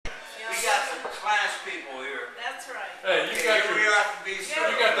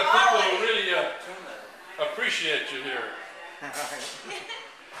got the people who really appreciate you here.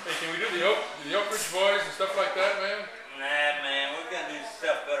 Hey, can we do the Oak Ridge Boys and stuff like that, man? Nah, man, we're gonna do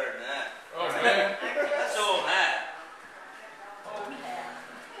stuff better than that. Oh, man. That's old hat.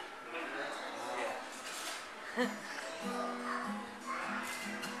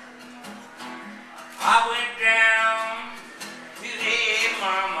 I went down to the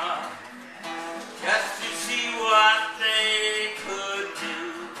mama just to see what they could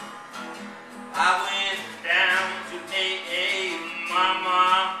do. I went down to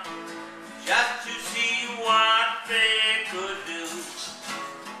mama just to see what they could do.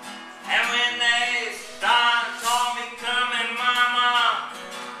 And when they saw me coming, mama,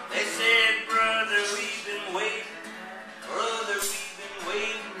 they said, brother, we've been waiting. Brother, we've been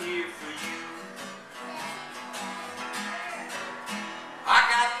waiting here for you. I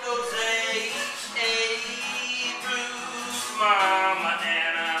got those A blues, mama,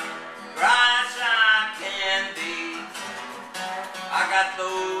 and I'm dry as I can be. I got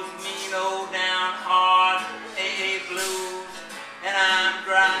those mean old down hard A blues, and I'm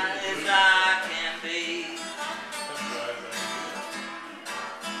dry as I can be.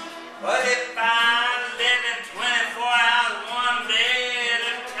 But if I live in 24 hours one day at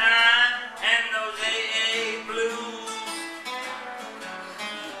a time, and those AA blues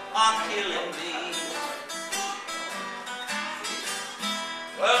are killing me.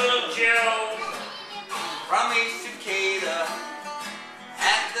 Well, little Joe from East Decatur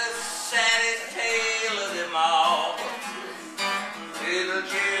had the saddest tale of them all. Little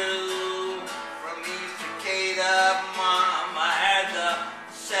Joe from East Decatur, mama, had the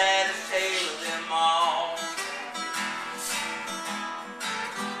saddest tale of them all.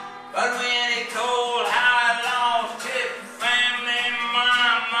 But when he told how I lost his family,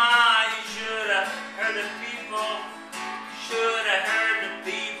 mama, you should have heard the people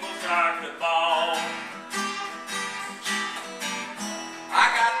start to bawl. I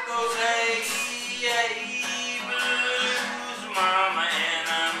got those A blues, mama, and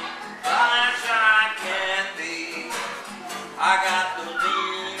I'm dry as I can be. I got the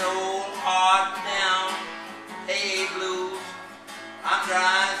lean old heart down A blues. I'm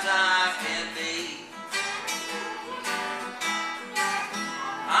dry as I can be.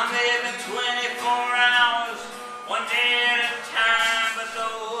 I'm living 24 hours, one day at a time, but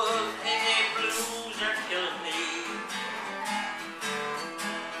those A blues are killing me.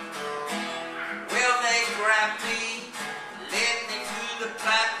 Well, they grabbed me, led me to the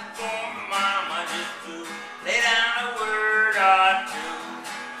platform, mama, just to lay down a word or two.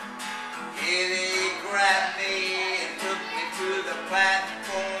 Yeah, they grabbed me and took me to the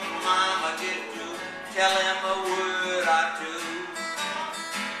platform, mama, just to tell him a word or two.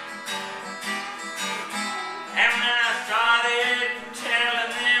 And when I started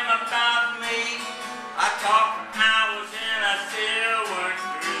telling them about me, I talked for hours and I still weren't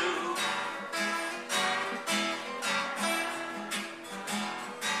through.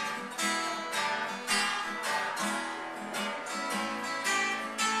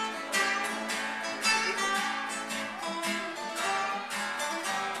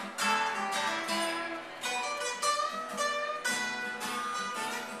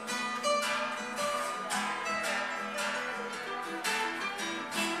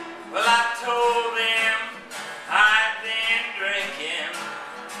 Well, I told them I'd been drinking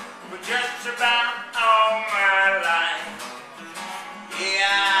for just about all my life. Yeah,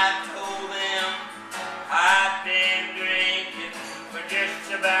 I told them I'd been drinking for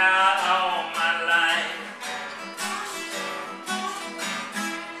just about all my life.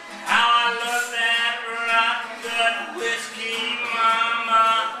 How I love that rotten gut whiskey,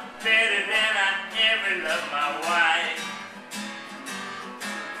 mama, better than I ever loved my wife.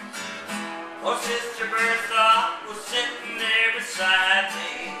 Oh, Sister Bertha was sitting there beside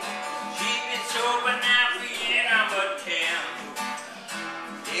me. She'd been sober now for year number 10.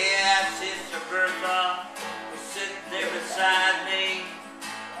 Yeah, Sister Bertha was sitting there beside me.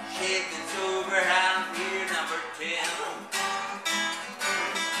 She'd been sober now for year number 10.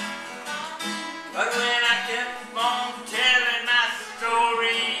 But when I kept on telling my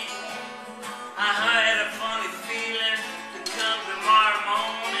story, I had a funny feeling to come tomorrow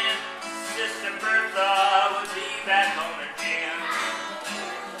morning, Sister Bertha would be back on the gym.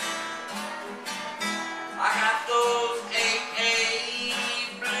 I got those AA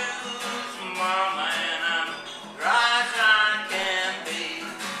blues, mama, and I'm dry as I can be.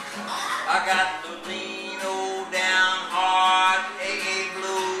 I got the lean old down hard AA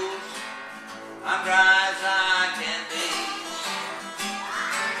blues. I'm dry as I can be.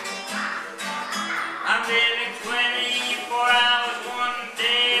 I'm living 24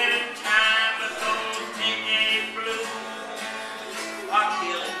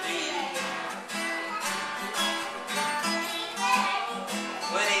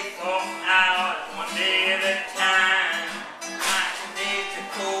 day at a time. I need a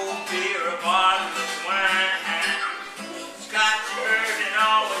cold beer, a bottle of wine. Scotch bourbon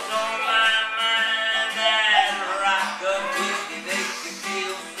always on my mind. That rock of whiskey makes me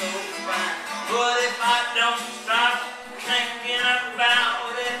feel so fine. But if I don't stop thinking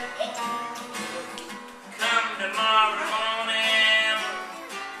about it, come tomorrow morning,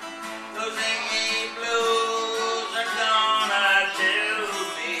 those AA blues are gonna do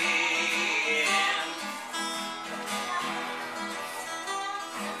me in.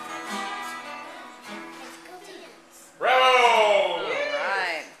 Bravo!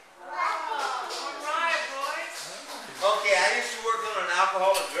 Right. Okay, I used to work on an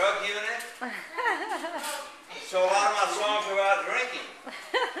alcohol and drug unit, so a lot of my songs are about drinking.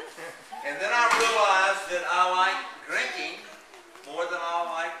 And then I realized that I like drinking more than I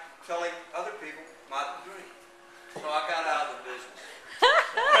like telling other people not to drink. So I got out of the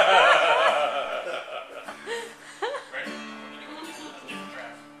business.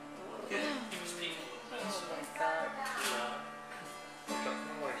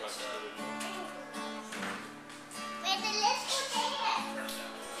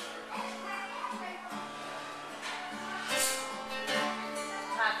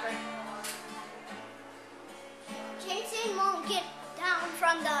 Jason won't get down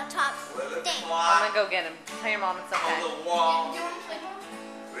from the top With a thing. I'm clock gonna go get him. Tell your mom it's okay. on the wall, Do you want to play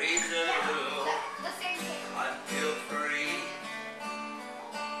more? raise a little, The same thing. I feel free.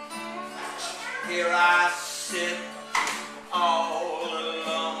 Here I sit all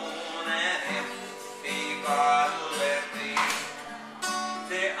alone, an empty bottle at me.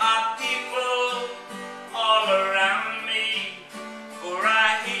 There are people all around me, for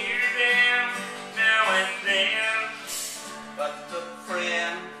I hear them now and then. But the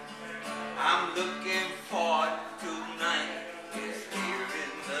friend I'm looking for tonight is here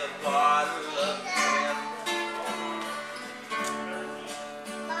in the bottle of gin.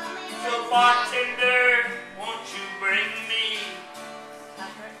 So bartender, won't you bring me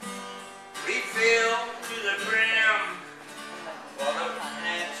refill to the brim? All the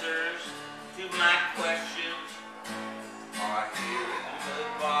answers to my questions are here in the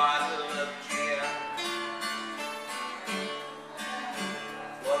bottle of gin.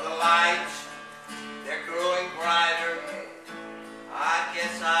 Well, the lights, they're growing brighter. I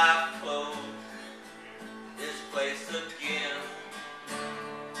guess I've closed this place again.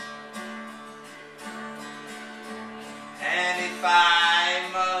 And if I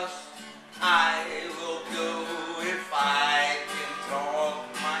must, I will go if I can talk,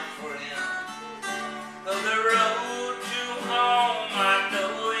 my friend. Though the road to home, I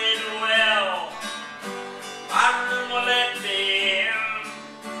know it well. My room will let me in,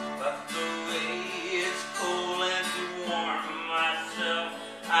 but the way it's cold and to warm myself,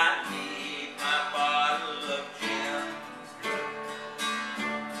 I need my bottle of gin.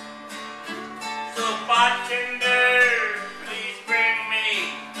 So bartender, please bring me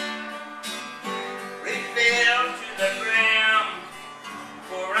refill to the brim,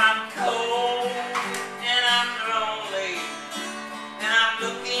 for I'm cold and I'm lonely, and I'm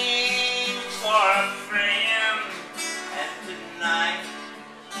looking for a friend. And tonight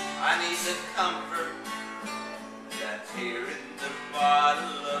I need the comfort that's here in the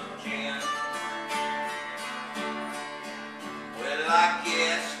bottle of gin. Well, I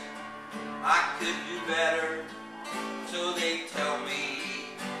guess I could do better, so they tell me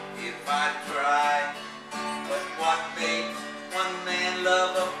if I try. But what makes one man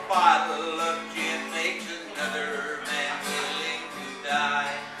love a bottle of gin makes another man willing to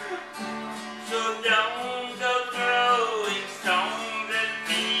die. So don't go throwing stones at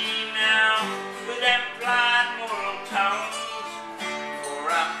me now with them blind moral tones, for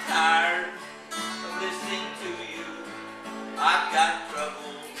I'm tired of listening to you. I've got